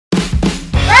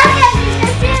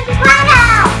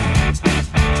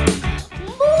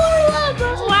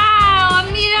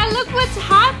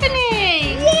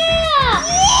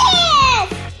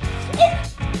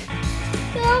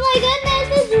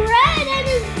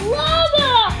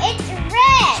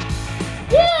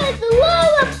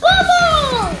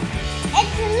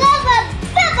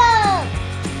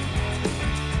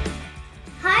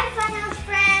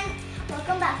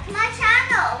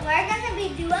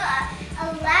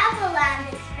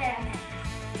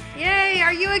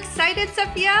Are you excited,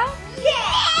 Sophia?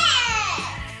 Yeah!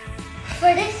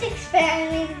 For this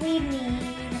experiment, we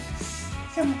need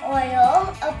some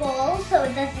oil, a bowl so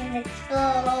it doesn't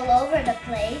explode all over the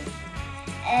place,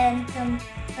 and some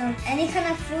any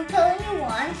kind of food coloring you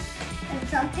want, and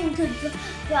something to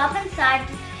drop inside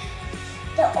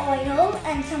the oil,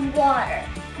 and some water.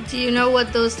 Do you know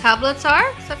what those tablets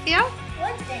are, Sophia?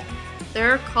 What thing?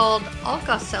 They're called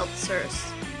Alka-Seltzers.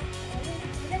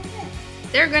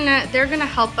 They're gonna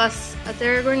help us.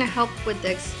 They're going to help with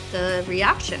the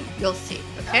reaction. You'll see.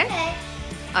 Okay. Okay.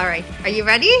 All right. Are you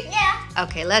ready? Yeah.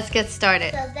 Okay. Let's get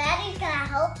started. So Daddy's gonna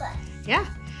help us. Yeah.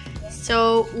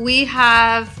 So we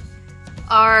have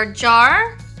our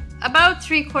jar about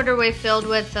 3/4 way filled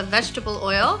with vegetable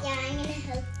oil. Yeah, I'm gonna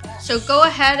help us. So go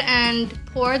ahead and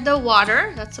pour the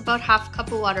water. That's about 1/2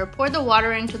 cup of water. Pour the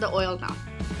water into the oil now.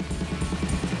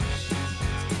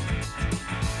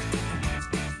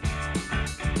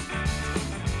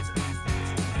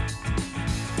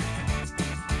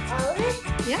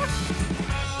 Yeah.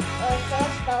 Oh,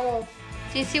 first bubbles.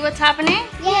 Do you see what's happening?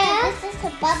 Yeah, this is a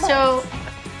bubble.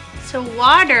 So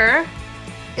water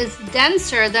is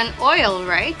denser than oil,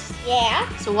 right? Yeah.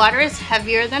 So water is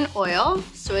heavier than oil,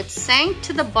 so it sank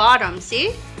to the bottom,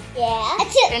 see? Yeah.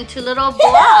 Into little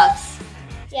blobs.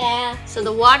 Yeah. So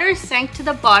the water sank to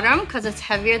the bottom because it's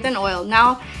heavier than oil.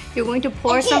 Now you're going to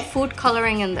pour some food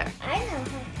coloring in there. I know how to.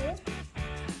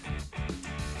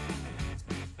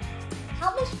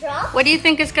 How much drop? What do you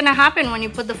think is going to happen when you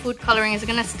put the food coloring? Is it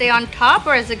going to stay on top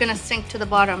or is it going to sink to the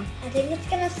bottom? I think it's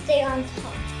going to stay on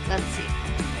top. Let's see.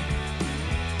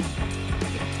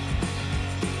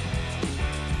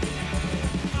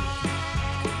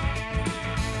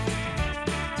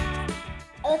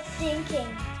 Oh, it's sinking.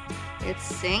 It's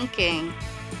sinking.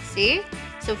 See?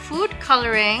 So food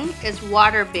coloring is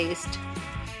water-based.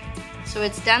 So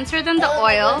it's denser than the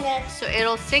oil, so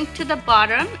it'll sink to the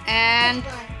bottom and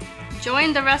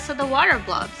join the rest of the water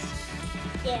blobs.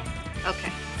 Yeah.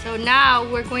 Okay, so now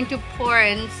we're going to pour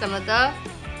in some of the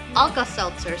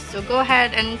Alka-Seltzers. So go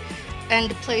ahead and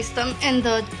place them in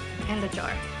the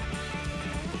jar.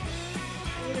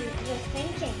 You're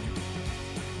thinking.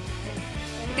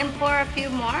 You can pour a few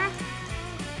more.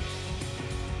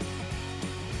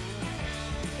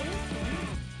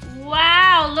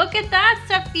 Wow, look at that,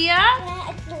 Sophia. Yeah,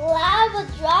 it's lava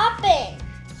dropping.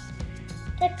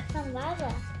 Look, some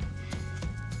lava.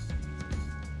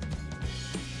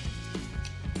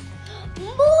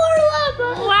 More lava.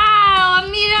 Wow,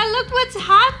 Amira, look what's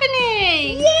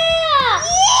happening. Yeah.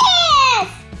 Yes.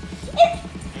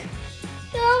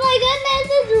 Oh my goodness,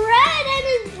 it's red and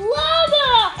it's lava.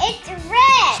 It's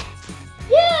red.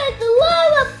 Yeah, it's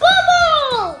lava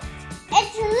bubbles.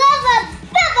 It's lava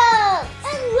bubbles.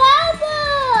 And lava.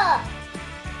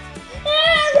 Ah,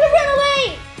 I'm gonna run away.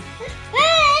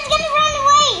 Ah, it's gonna run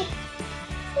away.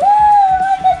 Oh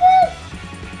my goodness.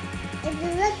 It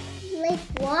looks like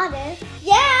water.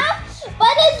 Yeah,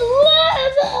 but it's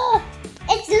lava.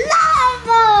 It's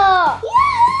lava. Yeah.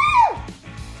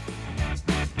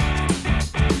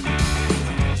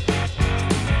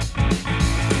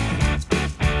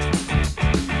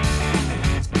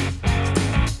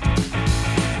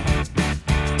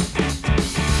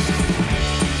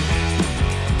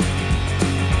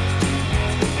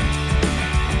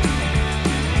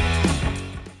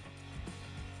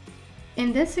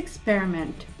 In this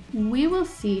experiment, we will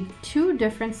see two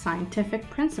different scientific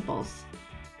principles: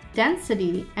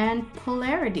 density and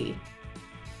polarity.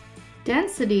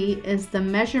 Density is the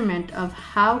measurement of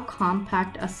how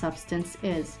compact a substance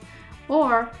is,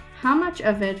 or how much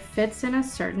of it fits in a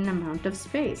certain amount of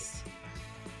space.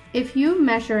 If you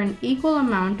measure an equal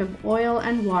amount of oil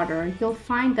and water, you'll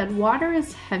find that water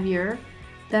is heavier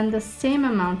than the same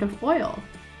amount of oil.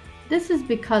 This is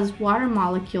because water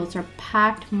molecules are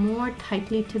packed more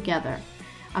tightly together.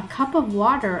 A cup of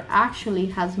water actually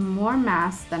has more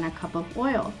mass than a cup of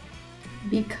oil.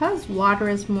 Because water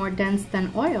is more dense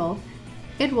than oil,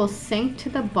 it will sink to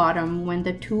the bottom when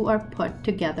the two are put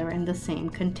together in the same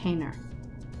container.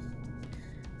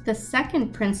 The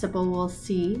second principle we'll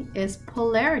see is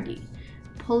polarity.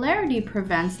 Polarity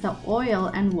prevents the oil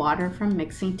and water from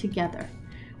mixing together.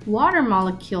 Water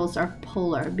molecules are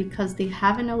polar because they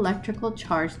have an electrical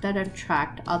charge that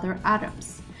attract other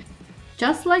atoms.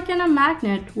 Just like in a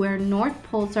magnet where north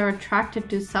poles are attracted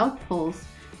to south poles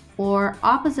or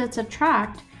opposites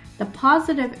attract, the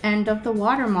positive end of the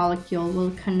water molecule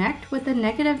will connect with the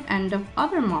negative end of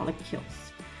other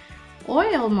molecules.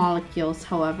 Oil molecules,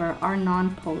 however, are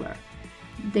nonpolar.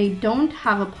 They don't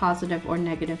have a positive or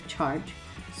negative charge,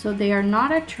 so they are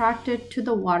not attracted to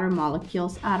the water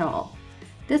molecules at all.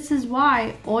 This is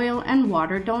why oil and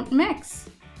water don't mix.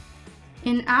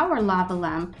 In our lava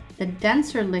lamp, the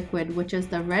denser liquid, which is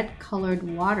the red-colored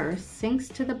water, sinks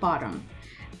to the bottom.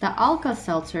 The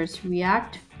Alka-Seltzers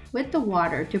react with the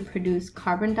water to produce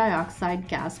carbon dioxide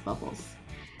gas bubbles.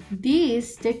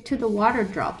 These stick to the water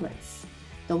droplets.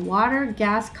 The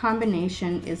water-gas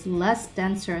combination is less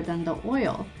denser than the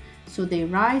oil, so they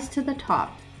rise to the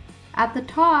top. At the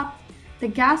top, the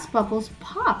gas bubbles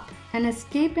pop and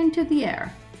escape into the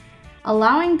air,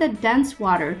 allowing the dense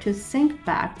water to sink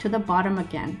back to the bottom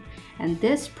again. And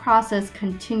this process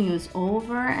continues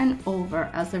over and over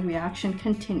as the reaction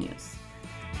continues.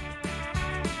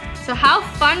 So how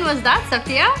fun was that,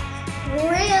 Safiya?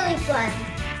 Really fun.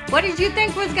 What did you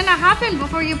think was gonna happen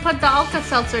before you put the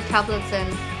Alka-Seltzer tablets in?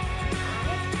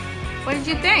 What did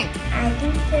you think? I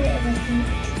think that it was going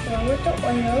to explode with the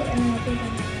oil and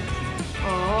everything.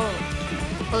 Oh,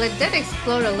 well, it did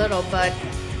explode a little, but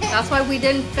that's why we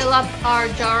didn't fill up our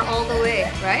jar all the way,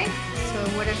 right? So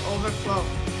it wouldn't overflow.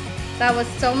 That was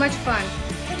so much fun.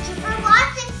 Thank you for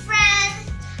watching,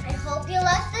 friends. I hope you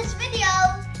liked this video.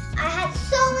 I had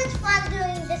so much fun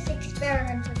doing this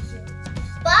experiment with you.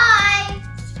 Bye!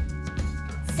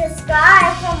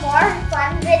 Subscribe for more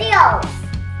fun videos.